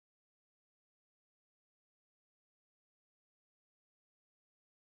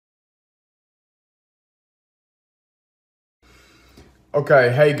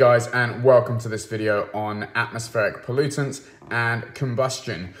Okay, hey guys, and welcome to this video on atmospheric pollutants and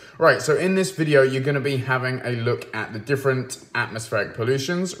combustion. Right, so in this video, you're going to be having a look at the different atmospheric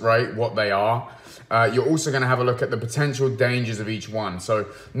pollutions, right, what they are. You're also going to have a look at the potential dangers of each one. So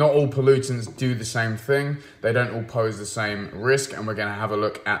not all pollutants do the same thing. They don't all pose the same risk, and we're going to have a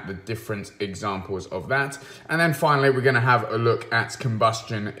look at the different examples of that. And then finally, we're going to have a look at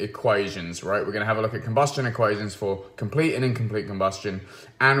combustion equations, right? We're going to have a look at combustion equations for complete and incomplete combustion,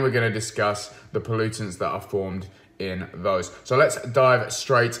 and we're going to discuss the pollutants that are formed in those. So let's dive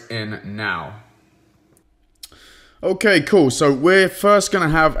straight in now. Okay, cool. So we're first going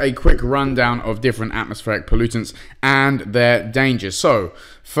to have a quick rundown of different atmospheric pollutants and their dangers. So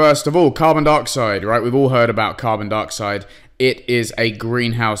first of all, carbon dioxide, right? We've all heard about carbon dioxide. It is a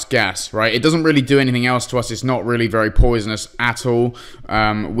greenhouse gas, right? It doesn't really do anything else to us. It's not really very poisonous at all.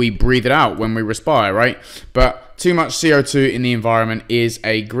 We breathe it out when we respire, right? But too much CO2 in the environment is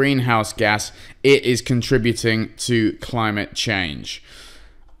a greenhouse gas. It is contributing to climate change.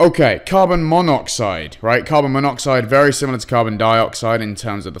 Okay, carbon monoxide, right? Carbon monoxide, very similar to carbon dioxide in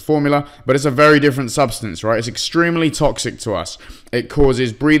terms of the formula, but it's a very different substance, right? It's extremely toxic to us. It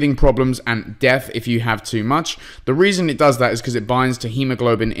causes breathing problems and death if you have too much. The reason it does that is because it binds to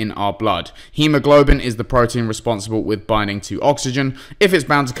hemoglobin in our blood. Hemoglobin is the protein responsible with binding to oxygen. If it's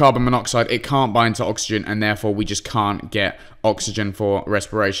bound to carbon monoxide, it can't bind to oxygen, and therefore we just can't get oxygen for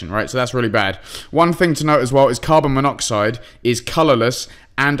respiration, right? So that's really bad. One thing to note as well is carbon monoxide is colorless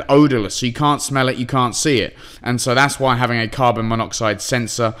and odorless, so you can't smell it, you can't see it, and so that's why having a carbon monoxide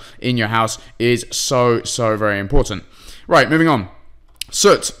sensor in your house is so very important. Right, moving on.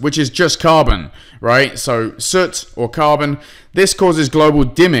 Soot, which is just carbon, right? So soot or carbon, this causes global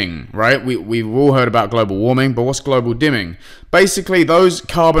dimming, right? We've all heard about global warming, but what's global dimming? Basically, those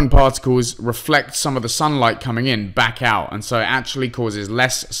carbon particles reflect some of the sunlight coming in back out, and so it actually causes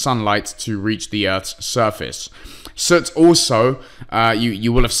less sunlight to reach the Earth's surface. Soot also,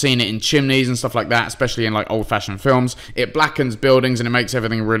 you will have seen it in chimneys and stuff like that, especially in like old-fashioned films. It blackens buildings and it makes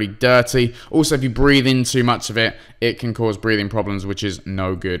everything really dirty. Also, if you breathe in too much of it, it can cause breathing problems, which is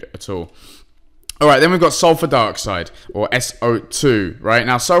no good at all. Alright, then we've got sulfur dioxide, or SO2, right?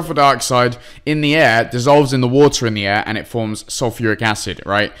 Now, sulfur dioxide in the air dissolves in the water in the air and it forms sulfuric acid,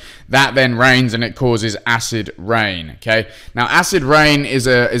 right? That then rains and it causes acid rain, okay? Now, acid rain is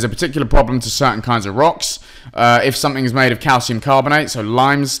a particular problem to certain kinds of rocks. If something is made of calcium carbonate, so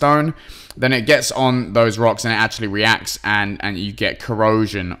limestone, then it gets on those rocks and it actually reacts and you get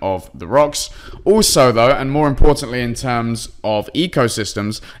corrosion of the rocks. Also though, and more importantly in terms of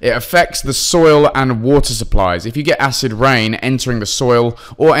ecosystems, it affects the soil and water supplies. If you get acid rain entering the soil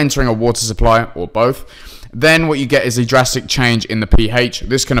or entering a water supply, or both, then what you get is a drastic change in the pH.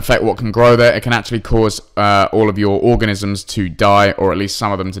 This can affect what can grow there. It can actually cause all of your organisms to die, or at least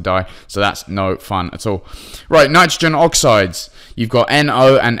some of them to die. So that's no fun at all. Right, nitrogen oxides. You've got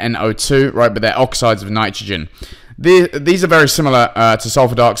NO and NO2, right, but they're oxides of nitrogen. These are very similar to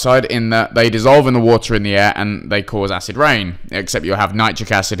sulfur dioxide in that they dissolve in the water in the air and they cause acid rain, except you'll have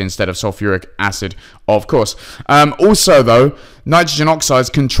nitric acid instead of sulfuric acid, of course. Also, though, nitrogen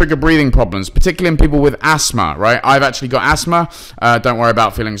oxides can trigger breathing problems, particularly in people with asthma, right? I've actually got asthma. Don't worry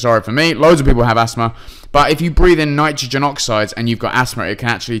about feeling sorry for me. Loads of people have asthma. But if you breathe in nitrogen oxides and you've got asthma, it can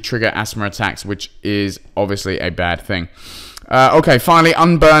actually trigger asthma attacks, which is obviously a bad thing. Okay, finally,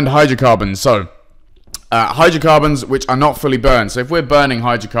 unburned hydrocarbons. So, hydrocarbons which are not fully burned. So if we're burning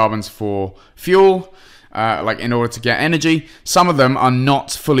hydrocarbons for fuel, like in order to get energy, some of them are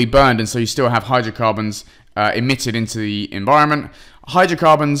not fully burned, and so you still have hydrocarbons emitted into the environment.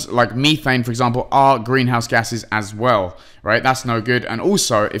 Hydrocarbons like methane, for example, are greenhouse gases as well, right? That's no good. And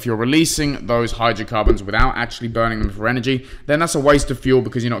also, if you're releasing those hydrocarbons without actually burning them for energy, then that's a waste of fuel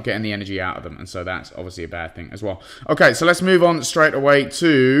because you're not getting the energy out of them. And so that's obviously a bad thing as well. Okay, so let's move on straight away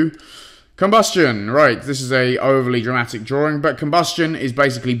to combustion. Right, this is a overly dramatic drawing, but combustion is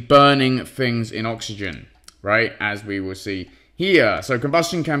basically burning things in oxygen, right? As we will see here. So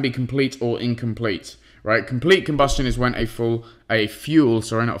combustion can be complete or incomplete. Right, complete combustion is when a fuel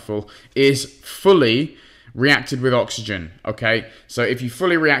is fully reacted with oxygen. Okay, so if you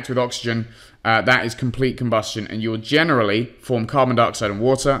fully react with oxygen, that is complete combustion, and you'll generally form carbon dioxide and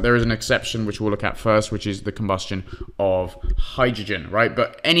water. There is an exception which we'll look at first, which is the combustion of hydrogen, right?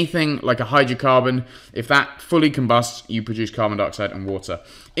 But anything like a hydrocarbon, if that fully combusts, you produce carbon dioxide and water.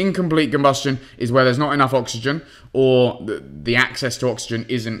 Incomplete combustion is where there's not enough oxygen, or the access to oxygen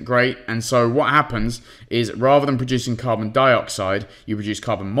isn't great, and so what happens is rather than producing carbon dioxide, you produce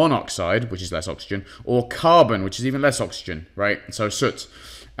carbon monoxide, which is less oxygen, or carbon, which is even less oxygen, right? So soot.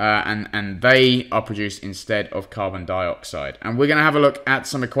 and they are produced instead of carbon dioxide. And we're going to have a look at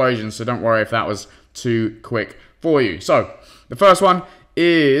some equations, so don't worry if that was too quick for you. So the first one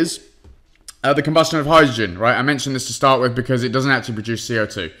is the combustion of hydrogen, right? I mentioned this to start with because it doesn't actually produce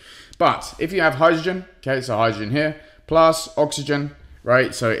CO2. But if you have hydrogen, okay, so hydrogen here, plus oxygen,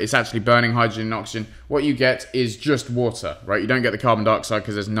 right? So it's actually burning hydrogen and oxygen. What you get is just water, right? You don't get the carbon dioxide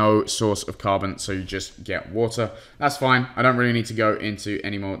because there's no source of carbon, so you just get water. That's fine. I don't really need to go into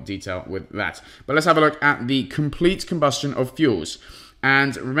any more detail with that. But let's have a look at the complete combustion of fuels.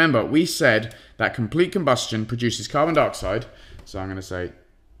 And remember, we said that complete combustion produces carbon dioxide. So I'm going to say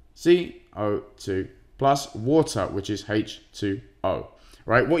CO2 plus water, which is H2O.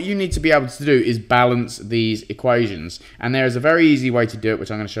 Right, what you need to be able to do is balance these equations, and there is a very easy way to do it,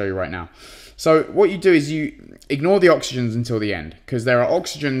 which I'm going to show you right now. So what you do is you ignore the oxygens until the end, because there are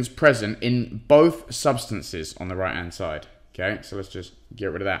oxygens present in both substances on the right hand side. Okay, so let's just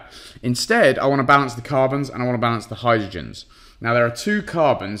get rid of that. Instead, I want to balance the carbons and I want to balance the hydrogens. Now there are 2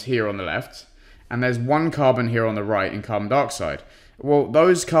 carbons here on the left, and there's 1 carbon here on the right in carbon dioxide. Well,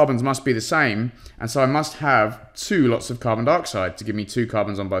 those carbons must be the same, and so I must have 2 lots of carbon dioxide to give me 2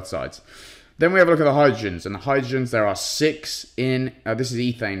 carbons on both sides. Then we have a look at the hydrogens, and the hydrogens, there are 6 in, this is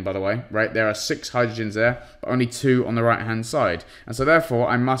ethane by the way, right? There are 6 hydrogens there, but only 2 on the right hand side. And so therefore,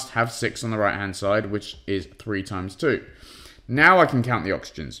 I must have 6 on the right hand side, which is 3 times 2. Now I can count the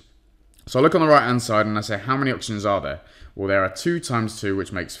oxygens. So I look on the right hand side and I say, how many oxygens are there? Well, there are 2 times 2,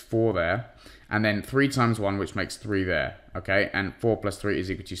 which makes 4 there. And then 3 times 1, which makes 3 there, okay? And 4 plus 3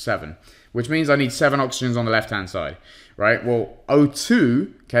 is equal to 7, which means I need 7 oxygens on the left-hand side, right? Well,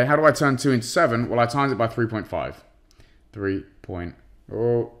 O2, okay, how do I turn 2 into 7? Well, I times it by 3.5.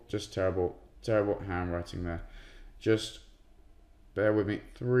 Oh, just terrible handwriting there. Just bear with me,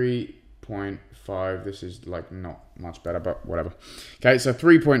 3.5. This is like not much better, but whatever. Okay, so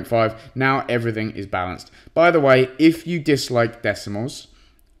 3.5. Now everything is balanced. By the way, if you dislike decimals,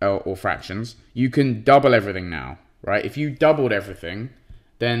 or fractions, you can double everything now, right? If you doubled everything,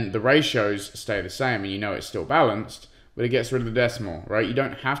 then the ratios stay the same and you know it's still balanced, but it gets rid of the decimal, right? You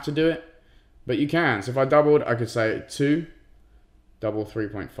don't have to do it, but you can. So if I doubled, I could say 2, double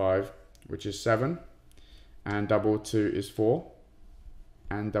 3.5, which is 7, and double 2 is 4,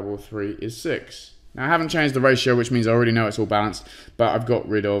 and double 3 is 6. Now I haven't changed the ratio, which means I already know it's all balanced, but I've got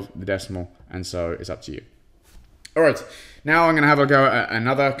rid of the decimal, and so it's up to you. All right, now I'm going to have a go at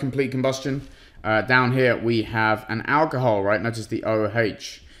another complete combustion. Down here we have an alcohol, right? Notice the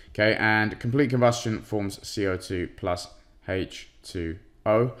OH, okay? And complete combustion forms CO2 plus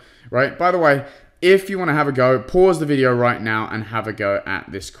H2O, right? By the way, if you want to have a go, pause the video right now and have a go at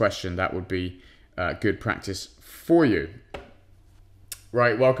this question. That would be good practice for you.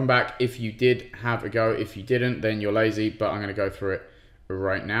 Right, welcome back. If you did have a go, if you didn't, then you're lazy, but I'm going to go through it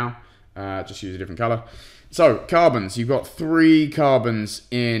right now. Just use a different color. So, carbons. You've got 3 carbons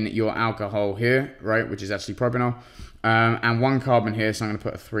in your alcohol here, right, which is actually propanol, and 1 carbon here, so I'm going to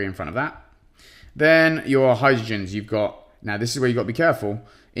put a 3 in front of that. Then your hydrogens, you've got, now this is where you've got to be careful.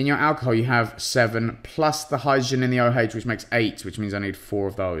 In your alcohol, you have 7 plus the hydrogen in the OH, which makes 8, which means I need 4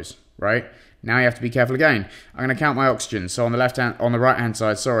 of those, right? Now you have to be careful again. I'm going to count my oxygen. So on the right hand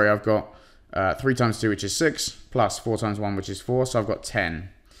side, sorry, I've got 3 times 2, which is 6, plus 4 times 1, which is 4, so I've got 10,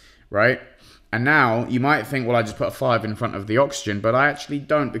 right? And now you might think, well, I just put a 5 in front of the oxygen, but I actually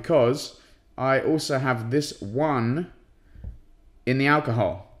don't, because I also have this 1 in the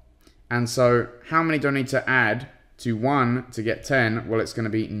alcohol. And so how many do I need to add to 1 to get 10? Well, it's going to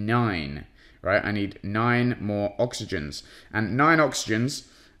be 9, right? I need 9 more oxygens. And 9 oxygens,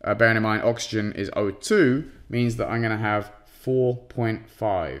 bearing in mind oxygen is O2, means that I'm going to have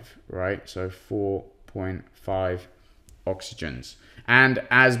 4.5, right? So 4.5 oxygens. And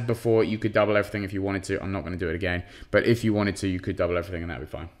as before, you could double everything if you wanted to. I'm not going to do it again. But if you wanted to, you could double everything and that'd be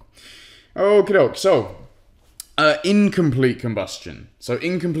fine. Okie doke. So, incomplete combustion. So,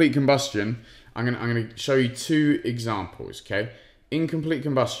 incomplete combustion, I'm going to show you 2 examples, okay? Incomplete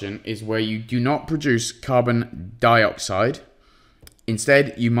combustion is where you do not produce carbon dioxide.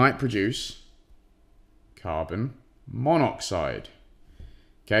 Instead, you might produce carbon monoxide,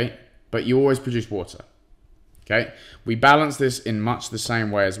 okay? But you always produce water. Okay, we balance this in much the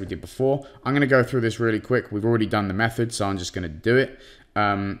same way as we did before. I'm going to go through this really quick. We've already done the method, so I'm just going to do it.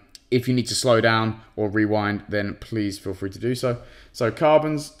 If you need to slow down or rewind, then please feel free to do so. So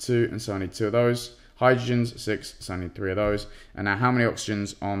carbons, 2, and so I need 2 of those. Hydrogens, 6, so I need 3 of those. And now how many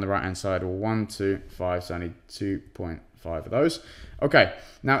oxygens on the right-hand side? Well, 1, 2, 5, so I need 2.5 of those. Okay,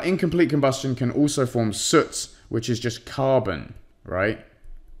 now incomplete combustion can also form soot, which is just carbon, right?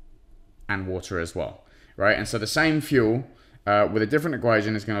 And water as well. Right, and so the same fuel with a different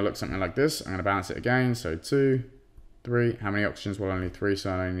equation, it's going to look something like this. I'm going to balance it again. So 2, 3. How many oxygens? Well, only 3,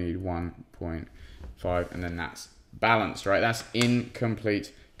 so I only need 1.5, and then that's balanced, right? That's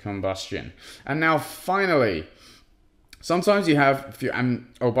incomplete combustion. And now, finally, sometimes you have,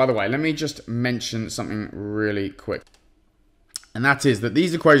 oh, by the way, let me just mention something really quick. And that is that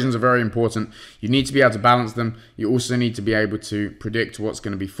these equations are very important. You need to be able to balance them. You also need to be able to predict what's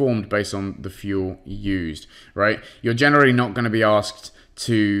going to be formed based on the fuel used, right? You're generally not going to be asked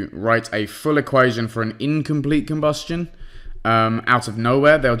to write a full equation for an incomplete combustion out of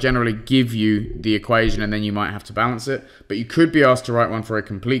nowhere. They'll generally give you the equation and then you might have to balance it. But you could be asked to write one for a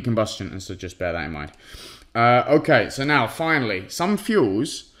complete combustion, and so just bear that in mind. Okay, so now finally, some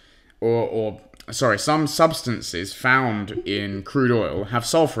fuels some substances found in crude oil have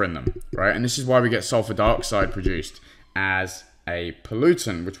sulfur in them, right? And this is why we get sulfur dioxide produced as a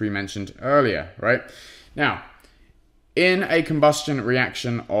pollutant, which we mentioned earlier, right? Now, in a combustion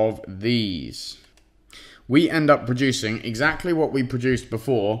reaction of these, we end up producing exactly what we produced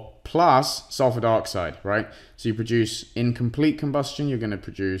before, plus sulfur dioxide, right? So you produce, in complete combustion, you're going to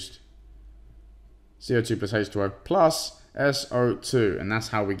produce CO2 plus H2O plus SO2, and that's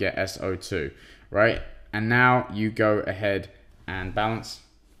how we get SO2, right? And now you go ahead and balance,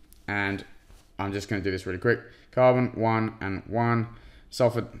 and I'm just going to do this really quick. Carbon, 1 and 1.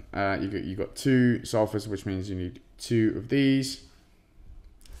 Sulfur, you got 2 sulfurs, which means you need 2 of these.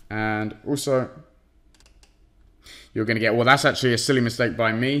 And also, you're going to get, well, that's actually a silly mistake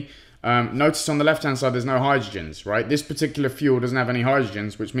by me. Notice on the left-hand side, there's no hydrogens, right? This particular fuel doesn't have any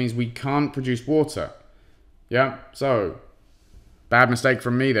hydrogens, which means we can't produce water. Yeah, so bad mistake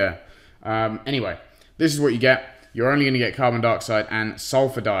from me there. Anyway, this is what you get. You're only going to get carbon dioxide and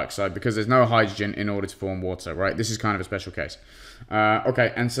sulfur dioxide because there's no hydrogen in order to form water, right? This is kind of a special case.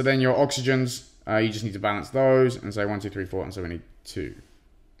 Okay, and so then your oxygens, you just need to balance those and say 1, 2, 3, 4, and so we need 2.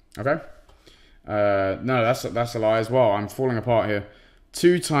 Okay? No, that's a lie as well. I'm falling apart here.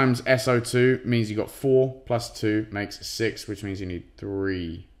 2 times SO2 means you got 4 plus 2 makes 6, which means you need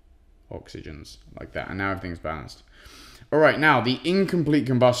 3 oxygens, like that. And now everything's balanced. All right, now the incomplete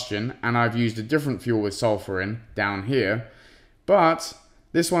combustion, and I've used a different fuel with sulfur in down here, but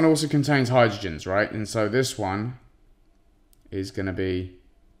this one also contains hydrogens, right? And so this one is going to be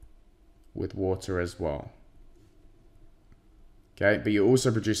with water as well. Okay, but you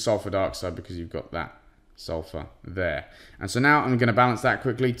also produce sulfur dioxide because you've got that sulfur there. And so now I'm going to balance that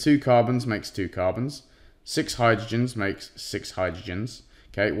quickly. 2 carbons makes 2 carbons. 6 hydrogens makes 6 hydrogens.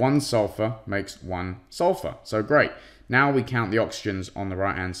 Okay, 1 sulfur makes 1 sulfur. So great. Now we count the oxygens on the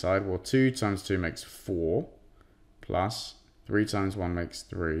right-hand side. Well, 2 times 2 makes 4, plus 3 times 1 makes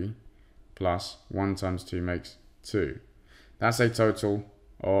 3, plus 1 times 2 makes 2. That's a total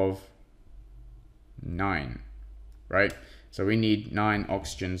of 9, right? So we need 9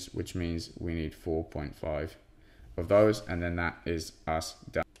 oxygens, which means we need 4.5 of those, and then that is us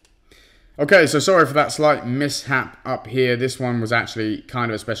done. Okay, so sorry for that slight mishap up here. This one was actually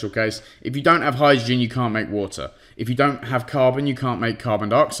kind of a special case. If you don't have hydrogen, you can't make water. If you don't have carbon, you can't make carbon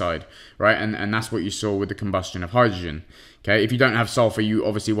dioxide, right? And that's what you saw with the combustion of hydrogen. Okay, if you don't have sulfur, you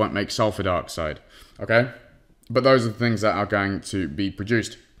obviously won't make sulfur dioxide. Okay, but those are the things that are going to be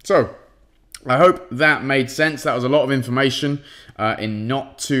produced. So I hope that made sense. That was a lot of information in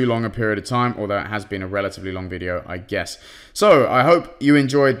not too long a period of time, although it has been a relatively long video, I guess. So I hope you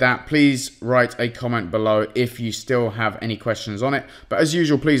enjoyed that. Please write a comment below if you still have any questions on it. But as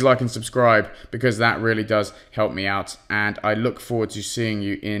usual, please like and subscribe because that really does help me out. And I look forward to seeing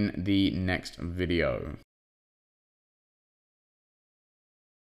you in the next video.